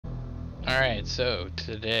Alright, so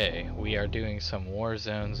today we are doing some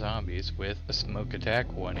Warzone zombies with a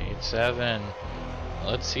Smokeattack187.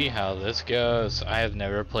 Let's see how this goes. I have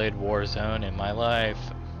never played Warzone in my life.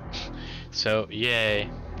 So, yay.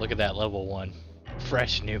 Look at that level 1.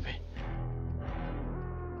 Fresh newbie.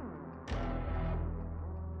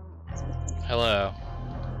 Hello.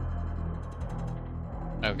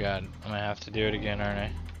 Oh god, I'm gonna have to do it again, aren't I?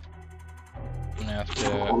 I'm gonna have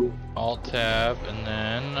to alt tab and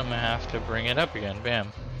then I'm gonna have to bring it up again.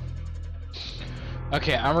 Bam.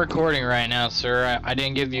 Okay, I'm recording right now, sir. I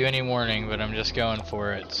didn't give you any warning, but I'm just going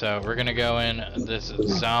for it. So we're gonna go in this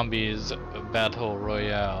zombies battle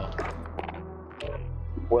royale.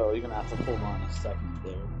 Well, you're gonna have to hold on a second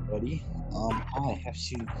there, buddy. I have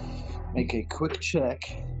to make a quick check.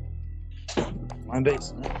 My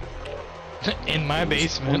basement. In my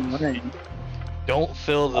basement. Don't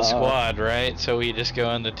fill the squad, right? So we just go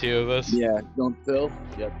in the two of us? Yeah, don't fill.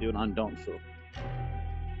 Yep, do it on don't fill.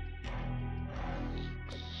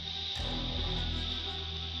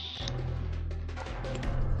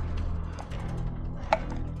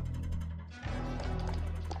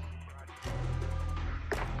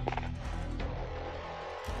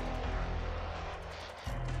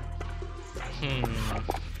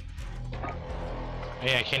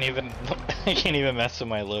 Yeah, I can't even I can't even mess with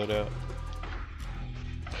my loadout.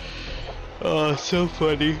 Oh, so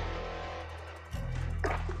funny.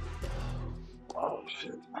 Oh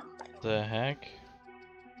shit. The heck?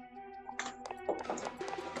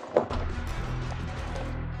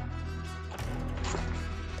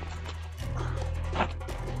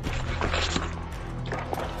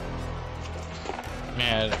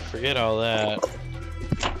 Man, forget all that.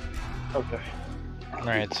 Okay.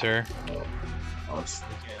 Alright, sir. I was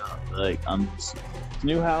thinking, like, I'm just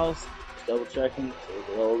new house, double checking,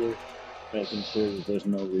 so the older, making sure that there's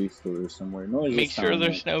no resource somewhere. Noise. Make sure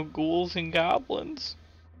there's no ghouls and goblins.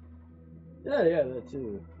 Yeah, that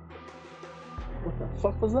too. What the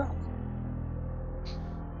fuck was that?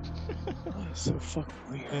 Oh, that's so fucking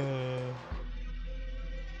weird.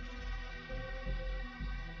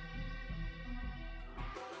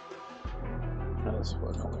 That is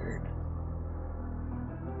fucking weird.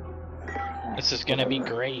 This is gonna be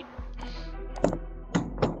great.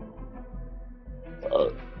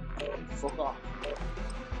 Fuck off.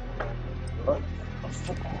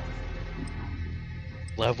 Fuck off.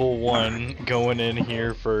 Level 1 going in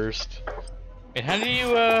here first. Wait, how do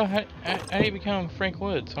you how do you become Frank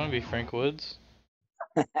Woods? I wanna be Frank Woods.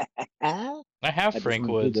 I have Frank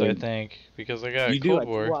Woods, I think, because I got a Cold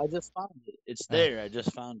War. Well, I just found it. It's there. I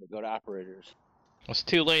just found it. Go to operators. It's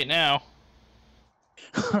too late now.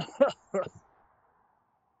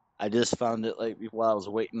 I just found it like while I was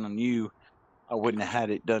waiting on you. I wouldn't have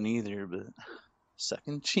had it done either, but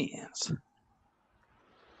second chance.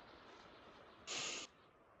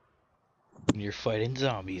 You're fighting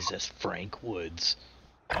zombies as Frank Woods.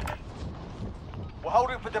 We're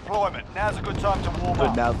holding for deployment. Now's a good time to warm up.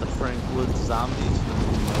 Putting out the Frank Woods zombies.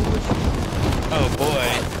 Oh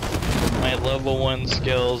boy. My level 1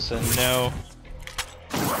 skills and no.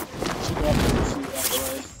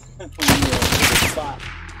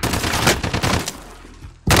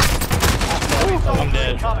 I'm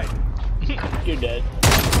dead. You're dead.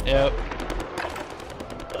 Yep.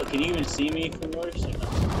 Can you even see me from yours or no?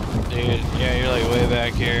 Dude, yeah, you're like way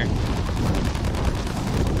back here.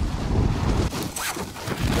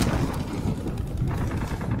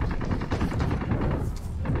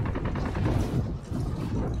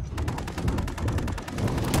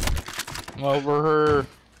 I'm over her.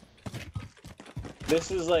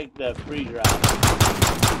 This is like the pre-drop.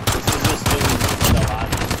 This is just doing the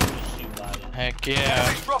lobby. Just shoot lobby. Heck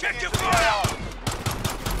yeah.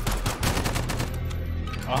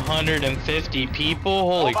 150 people?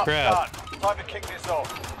 Holy crap. Time to kick this off.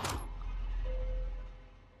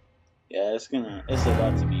 Yeah, it's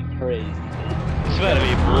about to be crazy. It's about to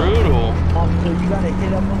be brutal. So you gotta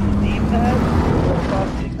hit up on the D-pad, or across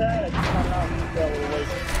the D-pad, and come out and go away.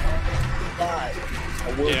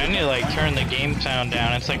 Dude, I need to like turn the game sound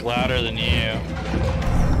down. It's like louder than you.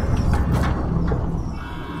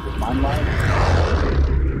 My mic?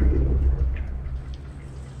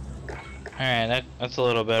 Alright, that's a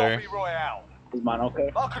little better. Is mine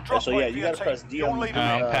okay? So yeah, you gotta press D on the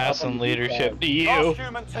I'm passing leadership to you. Last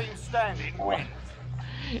human team standing wins.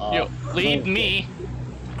 Yo, lead me.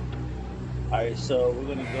 Alright, so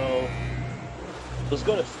we're gonna go. Let's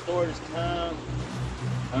go to Storage Town.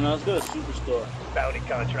 Oh no, let's go to Superstore. Bounty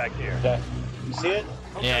contract here. Okay. You see it?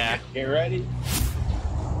 Yeah. Get ready.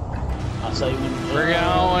 I'll tell you when we're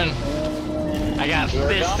going. I got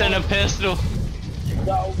fist and a pistol.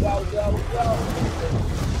 Go, go, go, go.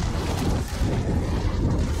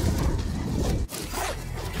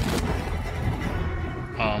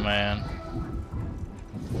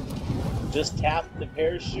 Just tap the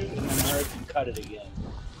parachute and then hurry and cut it again.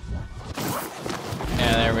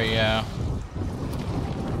 Yeah, there we go.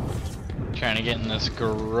 Trying to get in this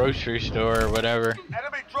grocery store or whatever.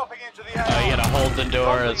 Enemy dropping into the Oh, you gotta hold the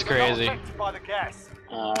door. That's Zombies are not crazy. affected by the gas.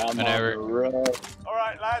 I'm Whatever. on the road. All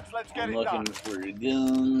right, lads, let's get I'm it done. looking for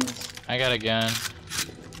guns. I got a gun.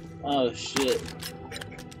 Oh shit.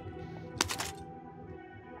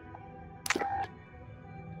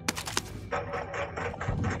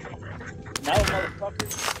 No, motherfucker.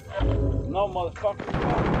 No, motherfucker.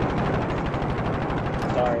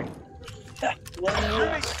 No. Sorry. You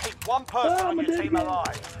need to keep one person on your team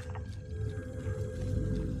alive.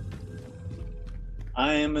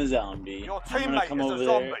 I am a zombie. Your I'm gonna teammate come is a over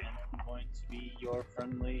zombie. there. I'm going to be your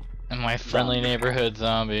friendly. And my friendly Zombie. neighborhood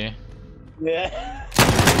zombie. Yeah.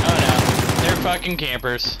 Oh no, they're fucking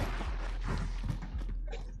campers.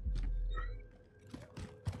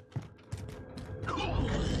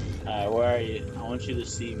 Alright, where are you? I want you to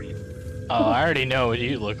see me. Oh, I already know what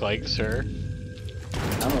you look like, sir.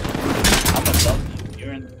 I'm above you.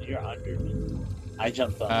 You're under me. I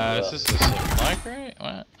jumped on the Is this a supply crate?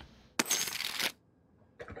 What?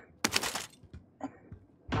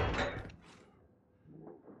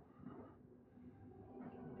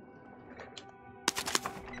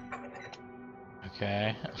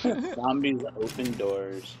 Okay. Zombies open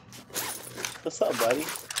doors. What's up, buddy?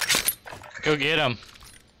 Go get them.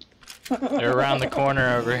 They're around the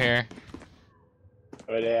corner over here.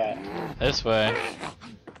 Where they at? This way.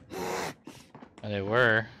 Oh, they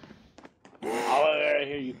were. Oh, right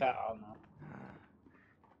here, you pat on them.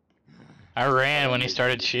 I ran when he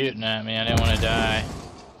started shooting at me. I didn't want to die.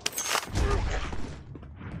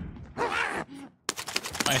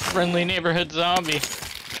 My friendly neighborhood zombie.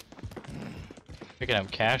 Picking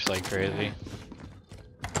up cash like crazy.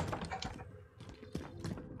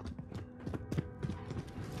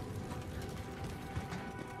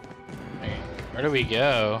 Where do we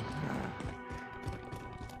go?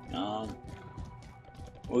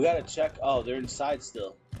 We gotta check. Oh, they're inside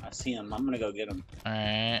still. I see them. I'm gonna go get them.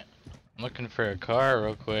 Alright. I'm looking for a car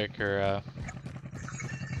real quick, or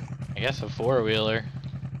I guess a four-wheeler.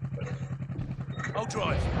 I'll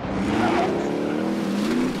drive.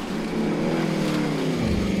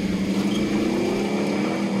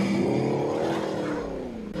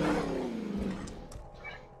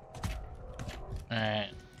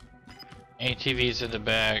 Alright. ATVs at the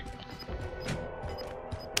back.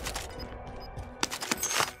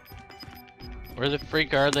 Where the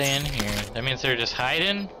freak are they in here? That means they're just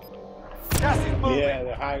hiding? Gas is moving. Yeah,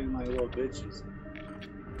 they're hiding like little bitches.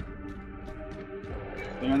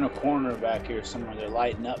 They're in a corner back here somewhere. They're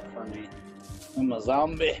lighting up for me. I'm a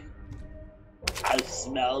zombie. I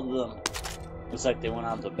smelled them. Looks like they went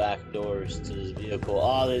out the back doors to this vehicle.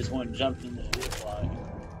 Oh, there's one jumped in the vehicle.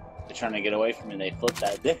 They're trying to get away from me. They flipped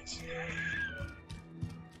that bitch.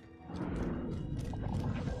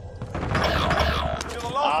 You're the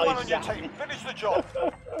last one on your shot team. me. Finish the job.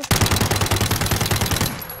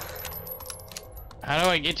 How do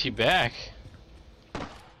I get you back?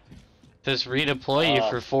 Just redeploy you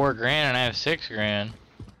for $4 grand and I have $6 grand.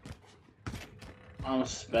 I'm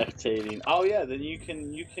spectating. Oh yeah, then you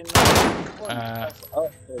can press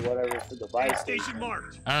up or whatever for the buy station.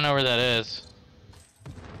 marked. I don't know where that is.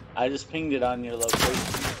 I just pinged it on your location.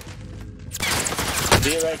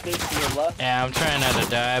 See it right there to your left? Yeah, I'm trying not to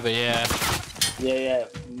die, but yeah. Yeah,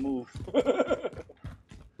 move.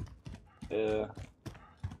 Yeah.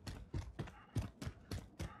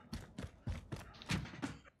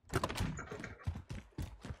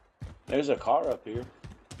 There's a car up here.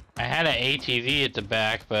 I had an ATV at the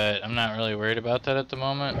back, but I'm not really worried about that at the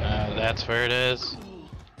moment. That's where it is.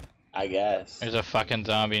 I guess. There's a fucking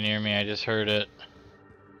zombie near me, I just heard it.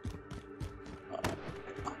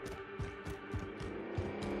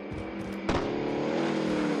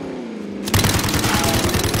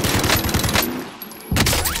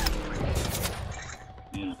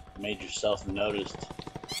 Yeah, made yourself noticed.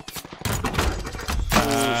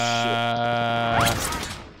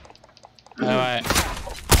 Alright.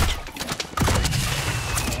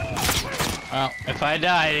 Well, if I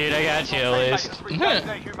die, dude, I got you at least. Teammates regained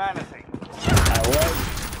their humanity. I was.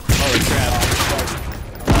 Holy crap.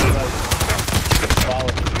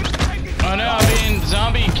 Oh no, I'm being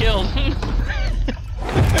zombie killed.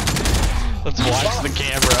 Let's watch the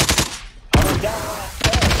camera. I was down when I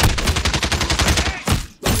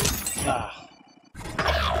fell.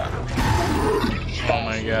 Oh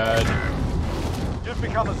my god. You've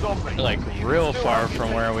become a zombie. We're like real far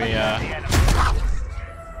from where we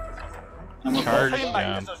charged Teammate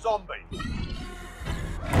them. is a zombie.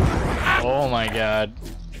 Oh my god.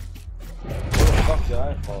 Where the fuck did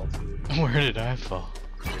I fall to? Where did I fall?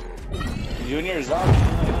 You and your zombie,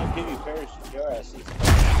 they don't give you parachute. Your ass is.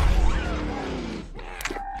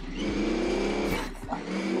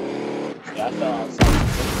 Yeah, I fell outside.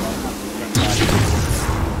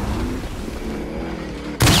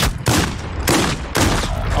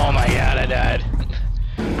 Oh my god, I died.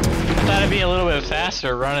 I thought it'd be a little bit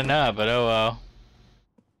faster running up, but oh well.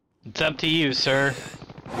 It's up to you, sir.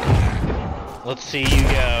 Let's see you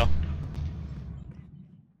go.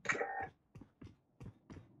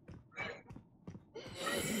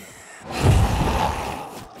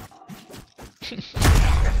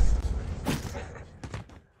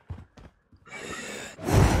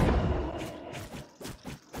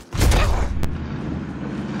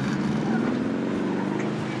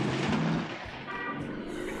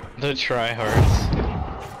 The tryhards.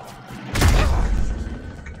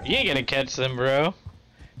 You ain't gonna catch them, bro.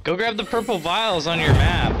 Go grab the purple vials on your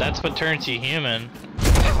map. That's what turns you human.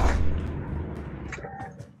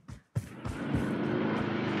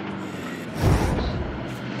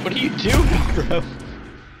 What are you doing, bro?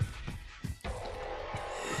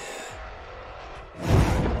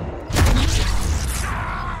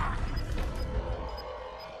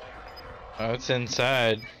 Oh, it's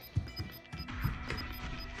inside.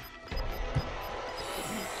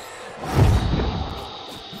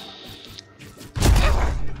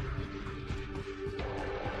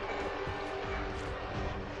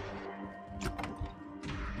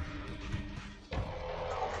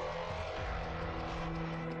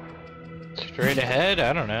 Straight ahead?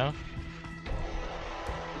 I don't know.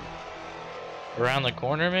 Around the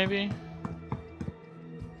corner, maybe?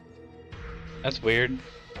 That's weird.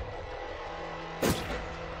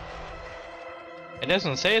 It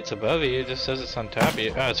doesn't say it's above you, it just says it's on top of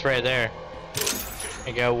you. Oh, it's right there.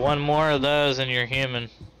 You got one more of those and you're human.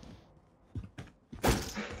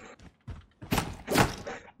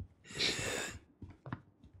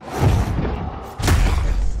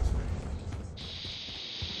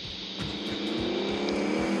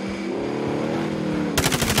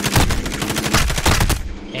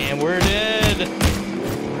 And we're dead! No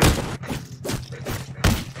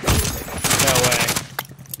way.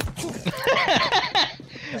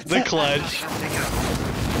 The clutch.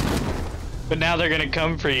 But now they're gonna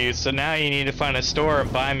come for you, so now you need to find a store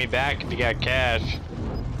and buy me back if you got cash.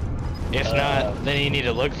 If not, then you need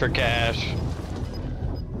to look for cash.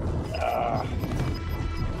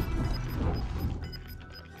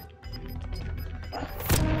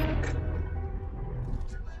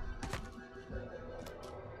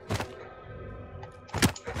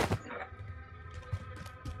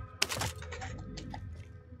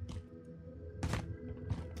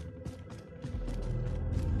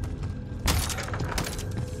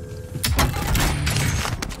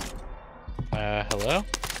 Hello?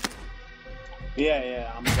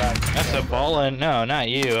 Yeah, I'm back. That's a ballin'. No, not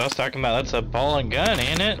you. I was talking about that's a ballin' gun,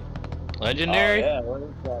 ain't it? Legendary? Oh, yeah, what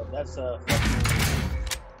is that? That's a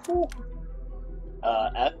fucking.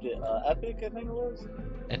 Epic, I think it was?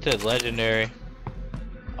 It said legendary.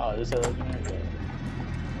 Oh, this is a legendary.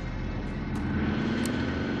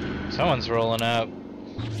 Someone's rolling up.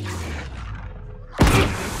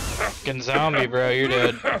 Fucking zombie, bro. You're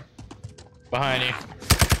dead. Behind you.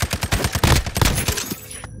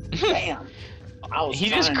 Damn! He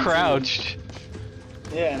just crouched.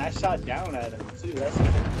 Yeah, and I shot down at him too. That's.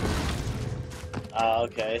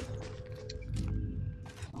 Okay.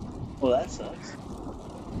 Well, that sucks.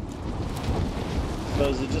 So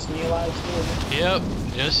is it just me alive still? Yep,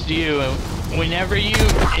 just you. Whenever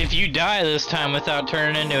if you die this time without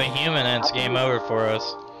turning into a human, then it's game over for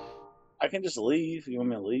us. I can just leave. You want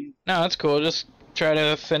me to leave? No, that's cool. Just try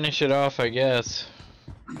to finish it off, I guess.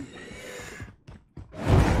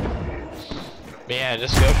 But yeah,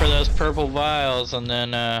 just go for those purple vials and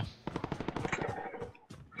then, I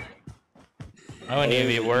wouldn't even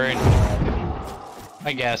be worried.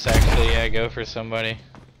 I guess, actually, yeah, go for somebody.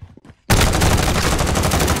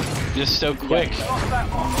 Just so quick.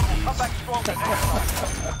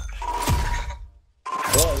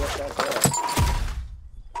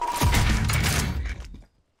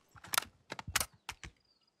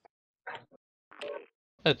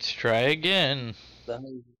 Let's try again.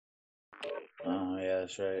 Oh yeah,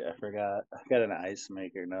 that's right. I forgot. I got an ice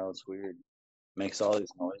maker now. It's weird. Makes all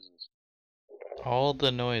these noises. All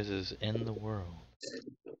the noises in the world.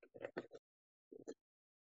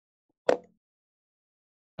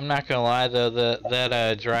 I'm not gonna lie though,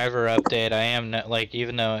 that driver update, I am not, like,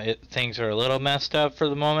 even though things are a little messed up for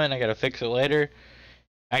the moment, I gotta fix it later.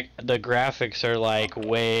 The graphics are like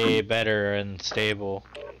way better and stable.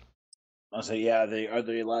 I say, yeah, are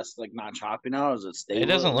they less like not choppy now? Or is it stable? It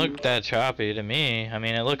doesn't look that choppy to me. I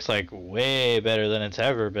mean, it looks like way better than it's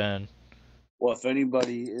ever been. Well, if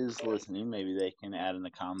anybody is listening, maybe they can add in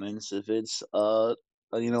the comments if it's a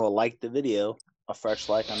like the video, a fresh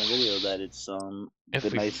like on the video that it's If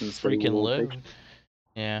good, we nice and freaking stable live. picture.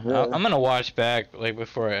 Yeah, Yeah. I'm gonna watch back like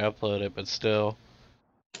before I upload it, but still.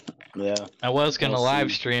 Yeah. I was gonna We'll live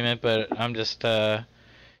see. stream it, but I'm just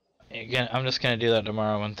again, I'm just gonna do that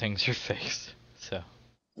tomorrow when things are fixed. So.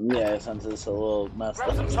 Yeah, since it's a little messed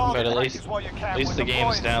Grab some up. target But practice while you can. at least We're the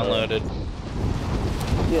game's deploying. downloaded.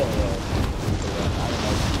 Yeah. I don't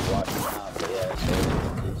know if you watch it now, but yeah, so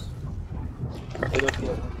it'll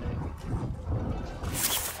get.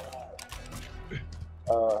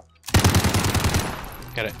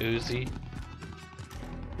 Got an Uzi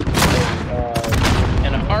uh,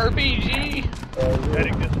 and an RPG.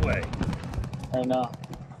 Heading this way. I know.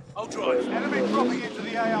 I'll drive. Enemy dropping into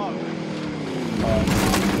the AO.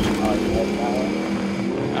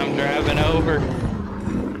 I'm driving over.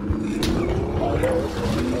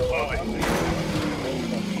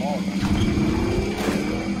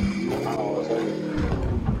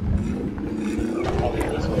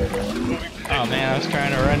 Oh man, I was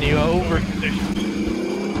trying to run you over.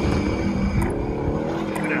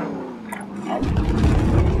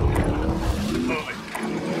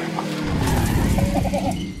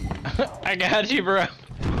 I got you, bro.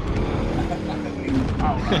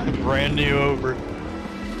 Ran you over.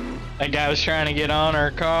 That guy was trying to get on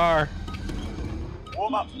our car.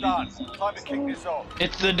 Warm-up's done. Time to kick this off.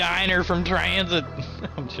 It's the diner from Transit.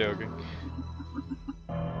 I'm joking.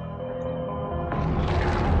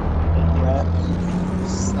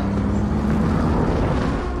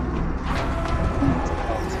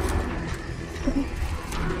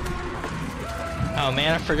 Oh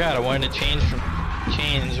man, I forgot. I wanted to change from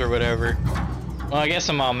chains or whatever. Well, I guess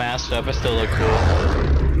I'm all masked up. I still look cool.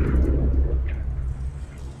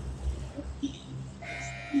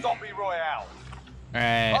 Zombie Royale.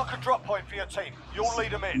 Alright, Mark a drop point for your team. You'll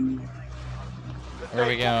lead them in. The Where are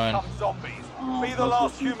we dead will going? become zombies. Be the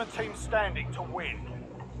last human team standing to win.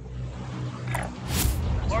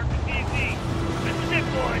 Mark easy. That's it,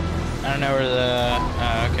 boy. I don't know where the...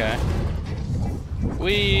 Oh, okay.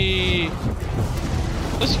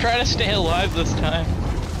 Let's try to stay alive this time.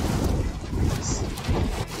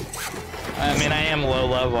 I mean, I am low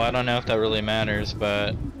level. I don't know if that really matters,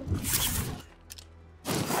 but...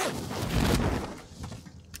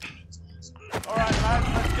 Alright, lads,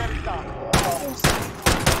 let's get it done.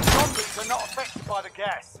 Zombies are not affected by the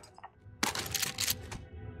gas.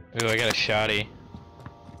 Ooh, I got a shotty.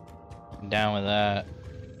 I'm down with that.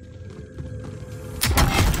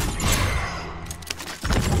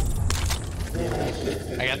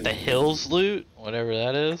 I got the hills loot, whatever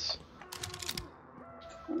that is.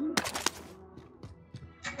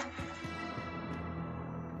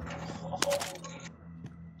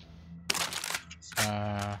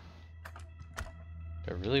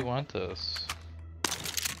 I really want this.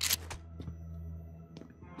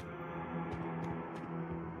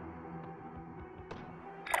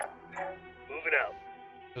 Moving out.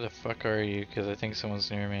 Where the fuck are you? Because I think someone's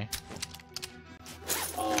near me.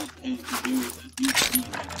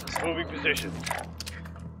 Moving position.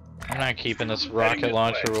 I'm not keeping this rocket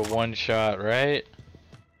launcher with one shot, right?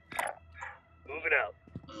 Moving out.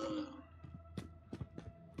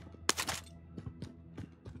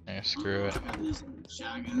 Yeah, screw it.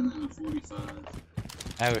 Shotgun and a 45.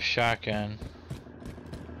 I have a shotgun.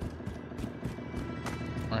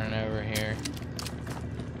 Running over here.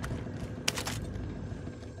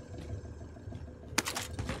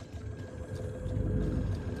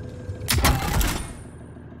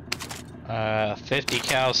 Uh, 50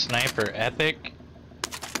 cal sniper epic.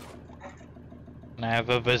 And I have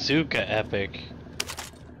a bazooka epic.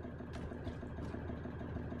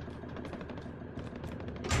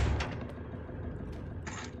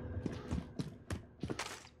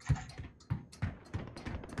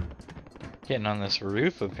 Getting on this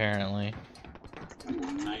roof apparently.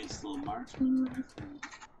 Nice little marksman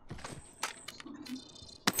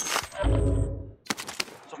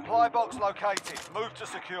Supply box located. Move to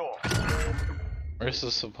secure. Where's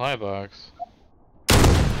the supply box?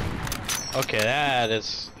 Okay, that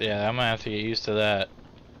is... yeah, I'm gonna have to get used to that.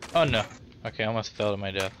 Oh no. Okay, I almost fell to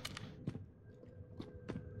my death.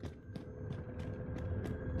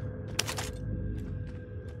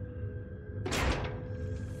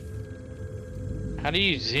 How do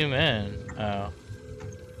you zoom in? Oh.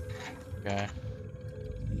 Okay.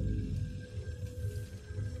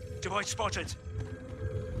 Device spotted.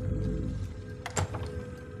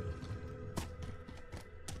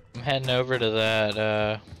 I'm heading over to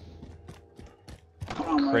that,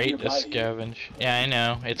 I'm right crate here to by you. scavenge. Yeah, I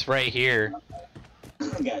know. It's right here.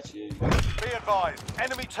 Got you. Be advised,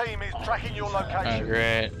 enemy team is tracking your Oh, location.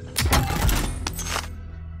 great.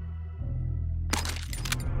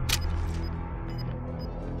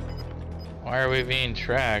 Why are we being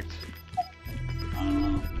tracked? I don't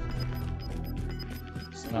know.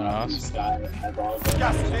 Not us.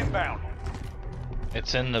 Gas is inbound.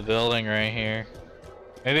 It's in the building right here.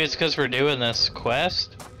 Maybe it's because we're doing this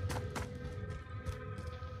quest?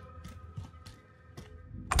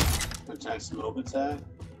 Protect Smokeattack?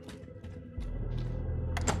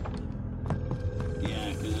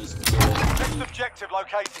 Yeah, because it's Next objective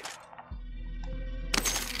located.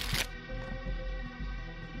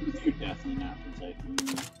 You're definitely not protecting me.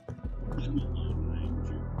 I'm a lone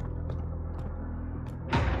ranger.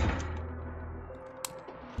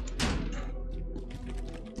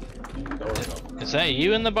 The door's open. Is that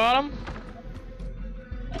you in the bottom?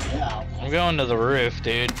 Yeah. I'm going to the roof,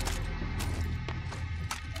 dude.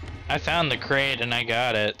 I found the crate and I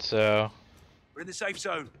got it, so We're in the safe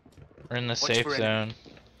zone. we're in the Watch safe for zone. enemy.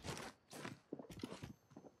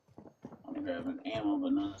 I'm grabbing ammo,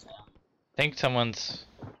 but none of this ammo. I think someone's...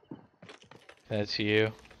 That's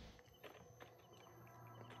you.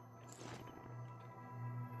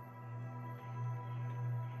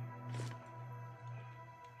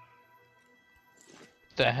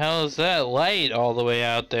 The hell is that light all the way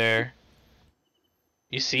out there?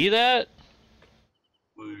 You see that?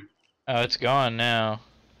 Where? Oh, it's gone now.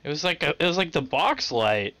 It was like the box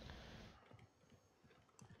light.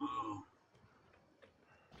 Oh.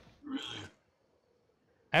 Really?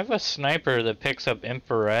 I have a sniper that picks up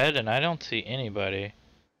infrared and I don't see anybody.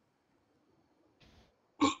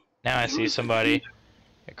 Now I see somebody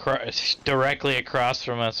directly across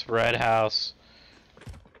from us, red house.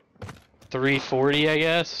 340, I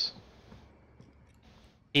guess.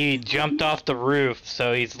 He jumped off the roof,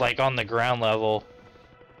 so he's like on the ground level.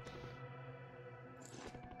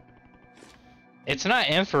 It's not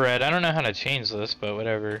infrared. I don't know how to change this, but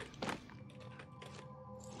whatever.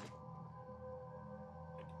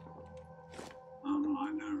 I don't know,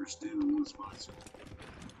 I never stand on one spot.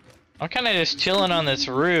 I'm kind of just chilling on this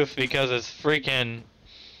roof because it's freaking...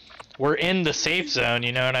 We're in the safe zone,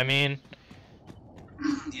 you know what I mean?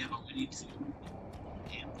 Yeah, but we need to.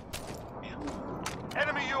 Ammo.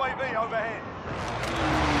 Enemy UAV overhead.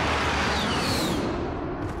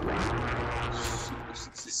 This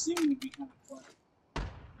seems to be kind of fun.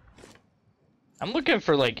 I'm looking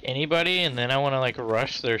for like anybody and then I want to like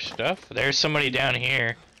rush their stuff. There's somebody down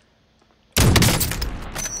here.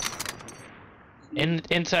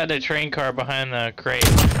 Inside the train car behind the crate.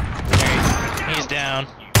 There he's down.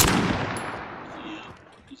 Yeah,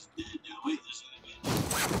 he's dead now. Wait, there's another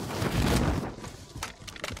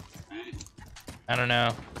guy. I don't know.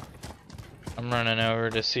 I'm running over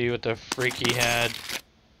to see what the freak he had.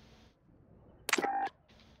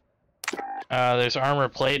 There's armor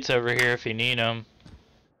plates over here if you need them. I'm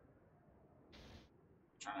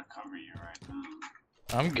trying to cover you right now.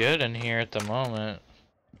 I'm good in here at the moment.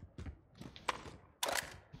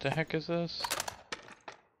 What the heck is this?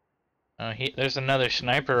 Oh, there's another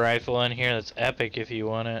sniper rifle in here that's epic if you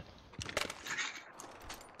want it.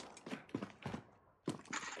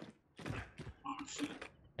 Oh shit.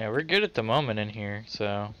 Yeah, we're good at the moment in here,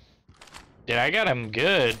 so... Yeah, I got him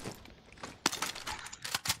good.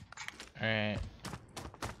 Alright.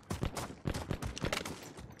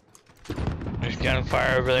 There's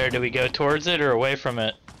gunfire over there. Do we go towards it or away from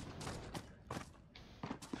it?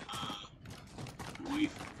 Away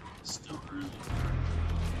from it. It's still early.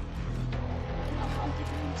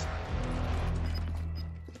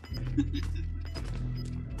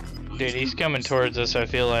 Dude, he's coming towards us, I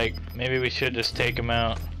feel like. Maybe we should just take him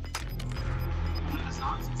out.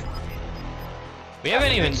 We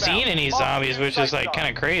haven't even seen any zombies, which is like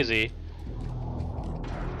kind of crazy.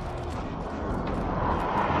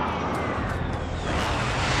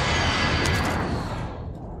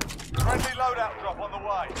 Friendly loadout drop on the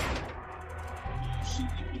way.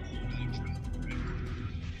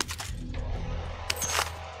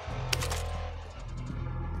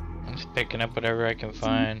 I'm just picking up whatever I can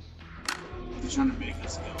find. They're trying to make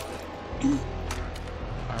us go.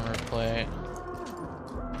 Armor plate.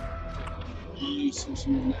 I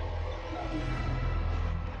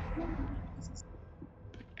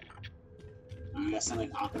got something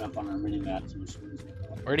popping up on our mini map.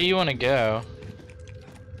 Where do you want to go?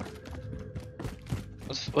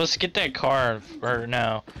 Let's get that car, or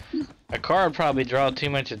no. A car would probably draw too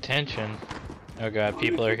much attention. Oh god,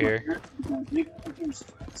 people are here.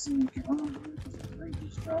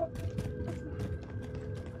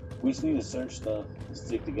 We just need to search stuff and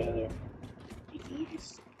stick together.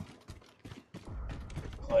 least.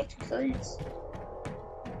 Collect crates.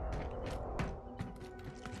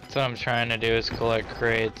 That's what I'm trying to do, is collect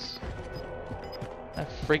crates. How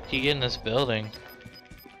the frick do you get in this building?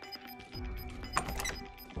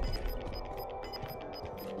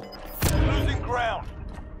 Losing ground.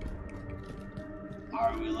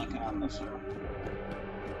 Are we looking on the server?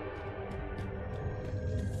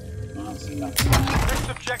 I don't see nothing. Next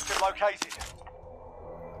objective located.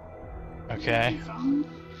 Okay.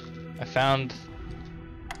 I found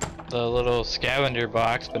the little scavenger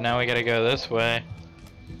box, but now we gotta go this way.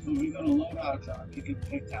 When we go to loadout drop, you can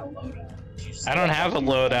pick that loadout. I don't have a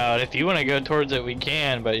loadout. If you want to go towards it, we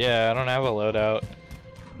can, but yeah, I don't have a loadout.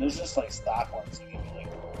 There's just like stock ones that give you like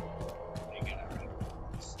they get it.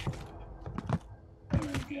 There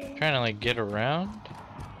we go. Trying to like get around.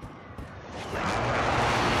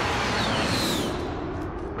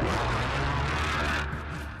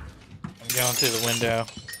 I'm going through the window.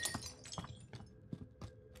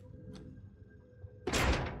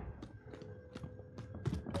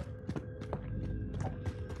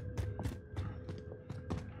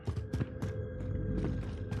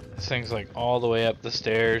 This thing's like all the way up the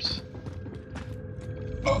stairs.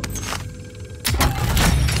 All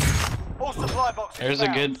supply boxes There's a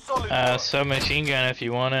found. good Solid work. submachine gun if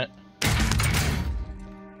you want it.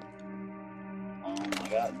 Oh my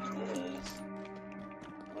god, this.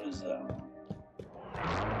 What is that one?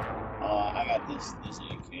 I got this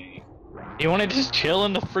AK. You want to just chill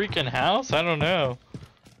in the freaking house? I don't know.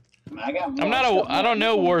 I got I don't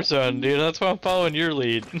know Warzone, dude. That's why I'm following your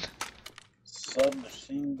lead.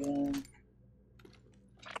 Submachine gun.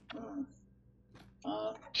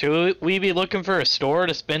 Should we be looking for a store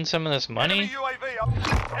to spend some of this money? Enemy UAV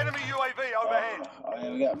overhead. Oh yeah,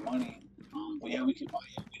 we got money. Well, yeah, we can buy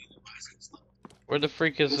it. We need to buy some stuff. Where the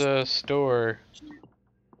freak is a store?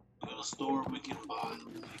 Go to the store, we can buy.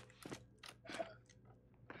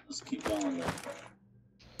 Let's keep going there.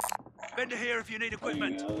 Vendor here if you need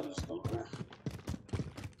equipment. There you go, the store.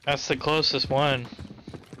 That's the closest one.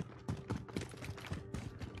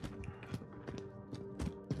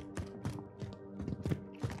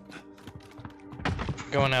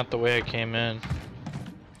 Going out the way I came in.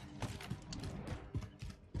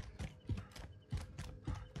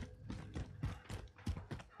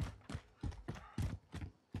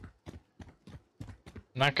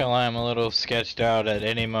 Not gonna lie, I'm a little sketched out. At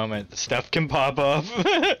any moment the stuff can pop up.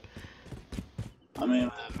 I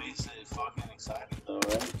mean, that makes it fucking exciting though,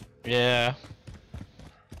 right? Yeah.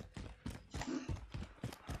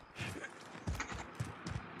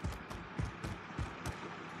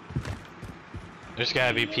 There's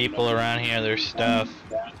gotta be people around here, there's stuff.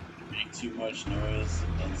 Make too much noise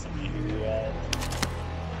and somebody hear you at.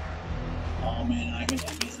 Oh man, I heard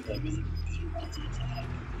that music runs on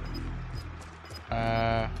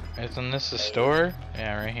top. Isn't this the store?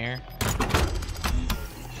 Yeah, right here.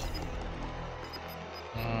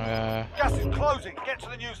 Gas is closing. Get to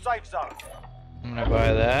the new safe zone. I'm gonna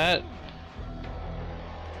buy that.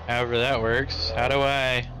 However that works. How do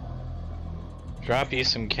I drop you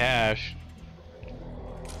some cash?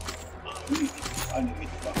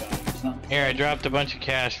 Here, I dropped a bunch of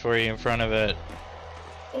cash for you in front of it.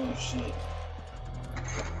 Oh shit.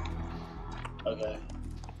 Okay.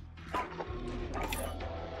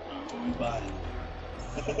 What are we buying?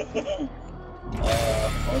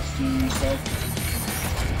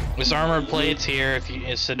 There's armor plates here, if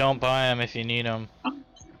you, so don't buy them if you need them.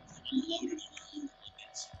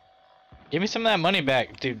 Give me some of that money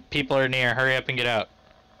back, dude. People are near. Hurry up and get out.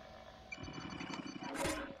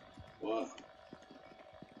 What?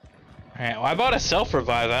 Alright, well, I bought a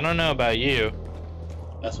self-revive. I don't know about you.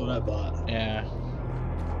 That's what I bought. Yeah.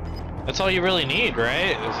 That's all you really need,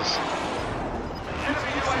 right?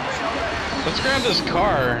 Let's grab this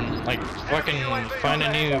car and, like, fucking find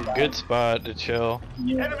a new good spot to chill.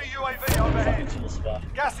 Yeah. Enemy UAV overhead.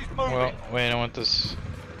 Gas is moving. Well, wait, I want this.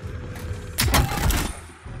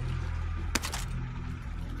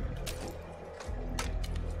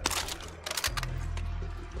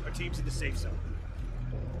 Our team's in the safe zone.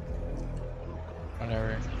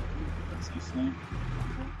 Whatever.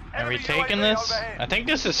 Are we Enemy taking UAV this? overhead. I think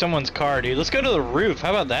this is someone's car, dude. Let's go to the roof. How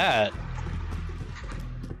about that?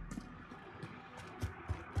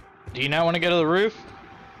 Do you not want to go to the roof?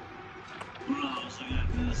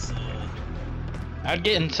 I'd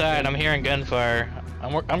get inside. I'm hearing gunfire.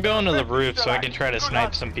 I'm going to the roof so I can try to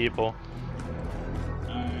snipe some people.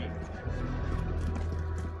 Alright.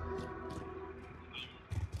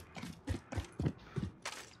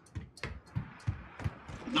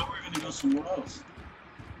 I thought we were gonna go somewhere else.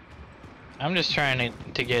 I'm just trying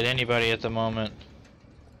to get anybody at the moment.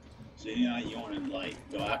 So you know you want to like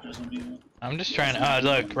go after some people? I'm just trying to. Oh,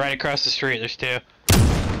 look, right across the street. There's two.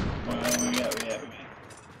 Where we at?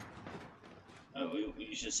 Oh,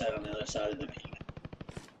 we should set on the other side of the peak.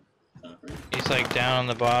 He's like down on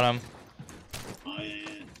the bottom. Oh yeah.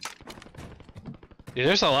 Dude,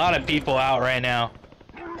 there's a lot of people out right now.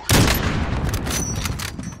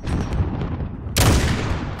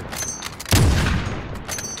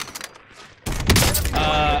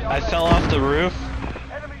 I fell off the roof.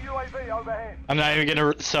 Enemy UAV overhead. I'm not even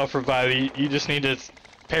gonna self-revive. You just need to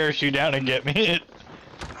parachute down and get me.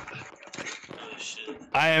 Oh shit.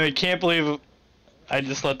 I can't believe I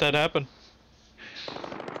just let that happen.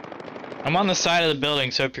 I'm on the side of the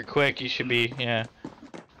building, so if you're quick, you should be, yeah.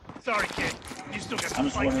 Sorry, kid. You still got I'm some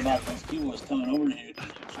just fight worried to do. about those people that's coming over here.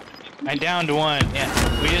 I downed one,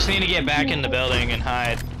 yeah. We just need to get back in the building and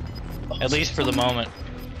hide. At least for the moment.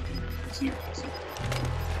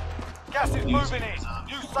 Gas is moving in.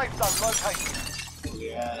 New safe zone located.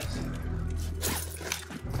 Yes.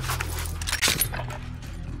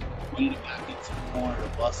 We need to back into the corner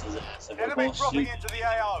to bust his ass. If we're Enemy both dropping shooting, into the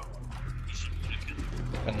AO.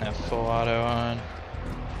 Putting that full auto on.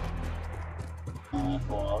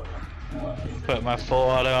 full auto. Put my full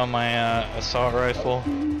auto on my assault rifle.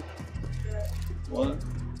 What?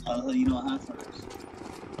 I thought you don't have friends.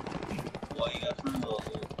 Why you got friends all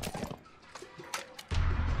day?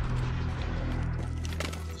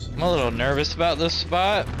 I'm a little nervous about this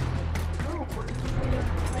spot.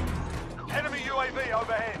 Enemy UAV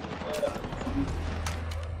overhead.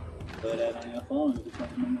 Put that on your phone.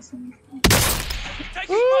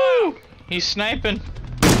 Taking Woo! He's sniping.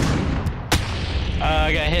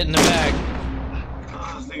 I got hit in the back.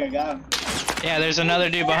 I think I got him. Yeah, there's another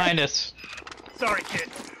dude behind us. Sorry, kid.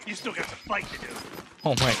 You still got some fight to do.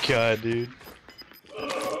 Oh my god, dude.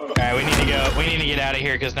 Alright, we need to go. We need to get out of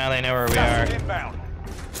here because now they know where we Gas are. is inbound.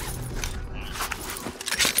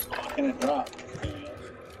 Can it drop?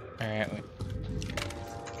 Alright.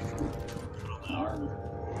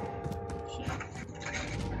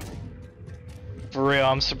 For real,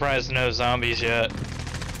 I'm surprised no zombies yet.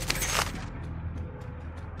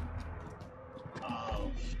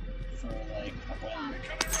 Oh, for like when?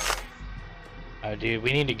 Oh, dude,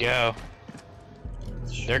 we need to go.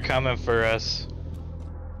 They're coming for us.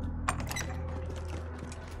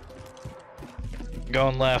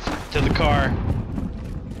 Going left to the car.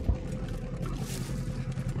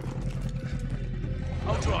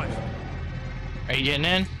 I'll drive. Are you getting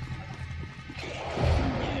in?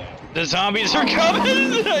 The zombies are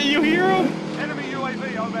coming! You hear them? Enemy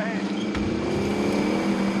UAV overhead.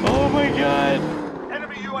 Oh my god.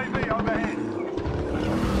 Enemy UAV overhead.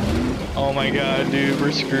 Oh my god, dude,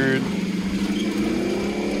 we're screwed.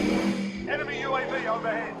 Enemy UAV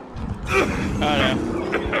overhead. Oh no.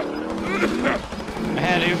 I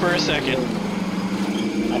had to for a second.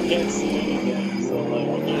 I can't see anything, so like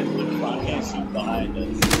when I look, I can't see behind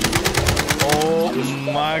us. Oh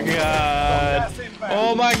my god.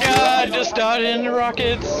 Oh my god, just died in the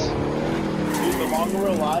rockets. Dude, the longer we're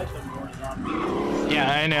alive, the more zombies.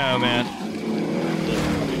 Yeah, I know, man.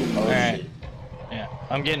 Oh, Alright. shit. Yeah,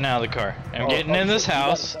 I'm getting out of the car. I'm getting in this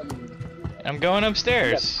house. I'm going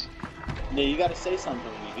upstairs. Yeah, you gotta say something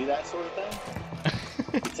when you do that sort of thing.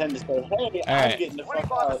 You tend to say, hey, Alright. I'm getting the fuck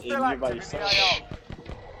 25 out, are and still you're by active in the yourself.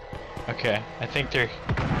 AO. Okay, I think they're...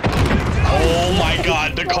 Oh my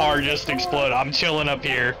god, the car just exploded. I'm chilling up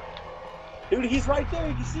here. Dude, he's right there.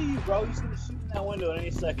 He can see you, bro. He's gonna shoot in that window at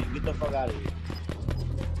any second. Get the fuck out of here.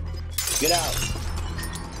 Get out.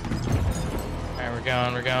 Alright, we're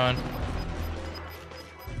going, we're going.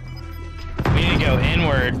 We need to go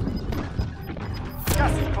inward.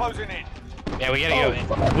 Gas is closing in. Yeah, we gotta go.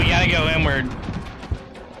 We gotta go inward.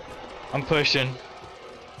 I'm pushing.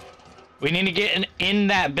 We need to get in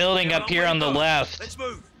that building up here on the left. Let's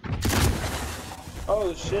move.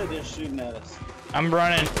 Oh shit, they're shooting at us. I'm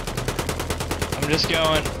running. I'm just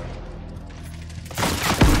going.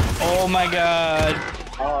 Oh my god.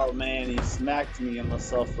 Oh man, he smacked me in my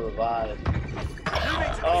self-revive. You need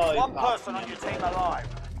to keep Oh, he one popped person me on in your the team head. alive.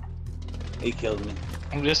 He killed me.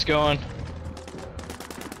 I'm just going.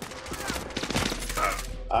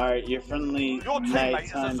 Alright, your friendly Your teammate is a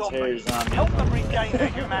nighttime zombie. terror zombie. Help them regain their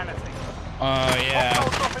humanity. Oh yeah.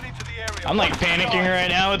 Hostiles dropping into the area. I'm like panicking right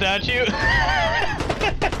now without you.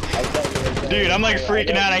 Dude, I'm like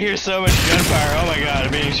freaking out. I hear so much gunfire. Oh my god,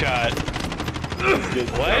 I'm being shot.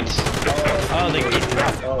 What?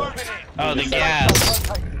 Oh, the gas.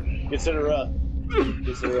 Get to the rough.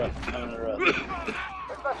 Get to the rough. Come to the rough.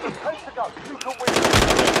 There's less than 10 to go. You can win.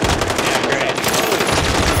 Yeah, great.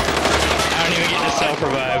 I don't even get to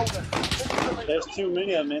self-revive. There's too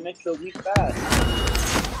many of them, man. They kill me fast.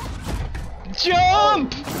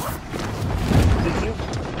 Jump! Did you?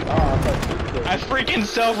 Oh, I thought you killed I me. freaking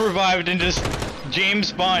self-revived and just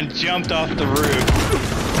James Bond jumped off the roof.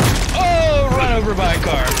 Oh, run over by a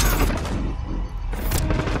car.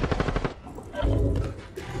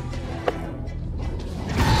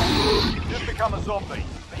 You've become a zombie,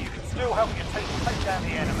 but you can still help your team take down the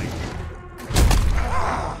enemy.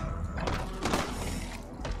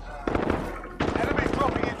 Enemies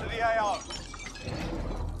dropping into the AO.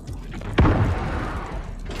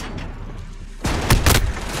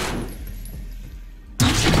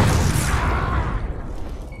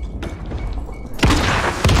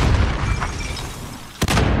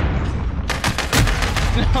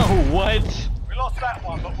 No, what? We lost that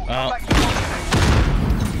one, but we'll come Oh. back to it.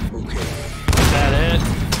 Is that it?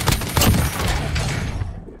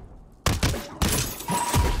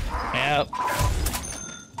 Yep.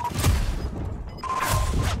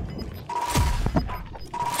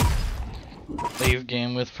 Leave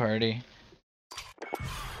game with party.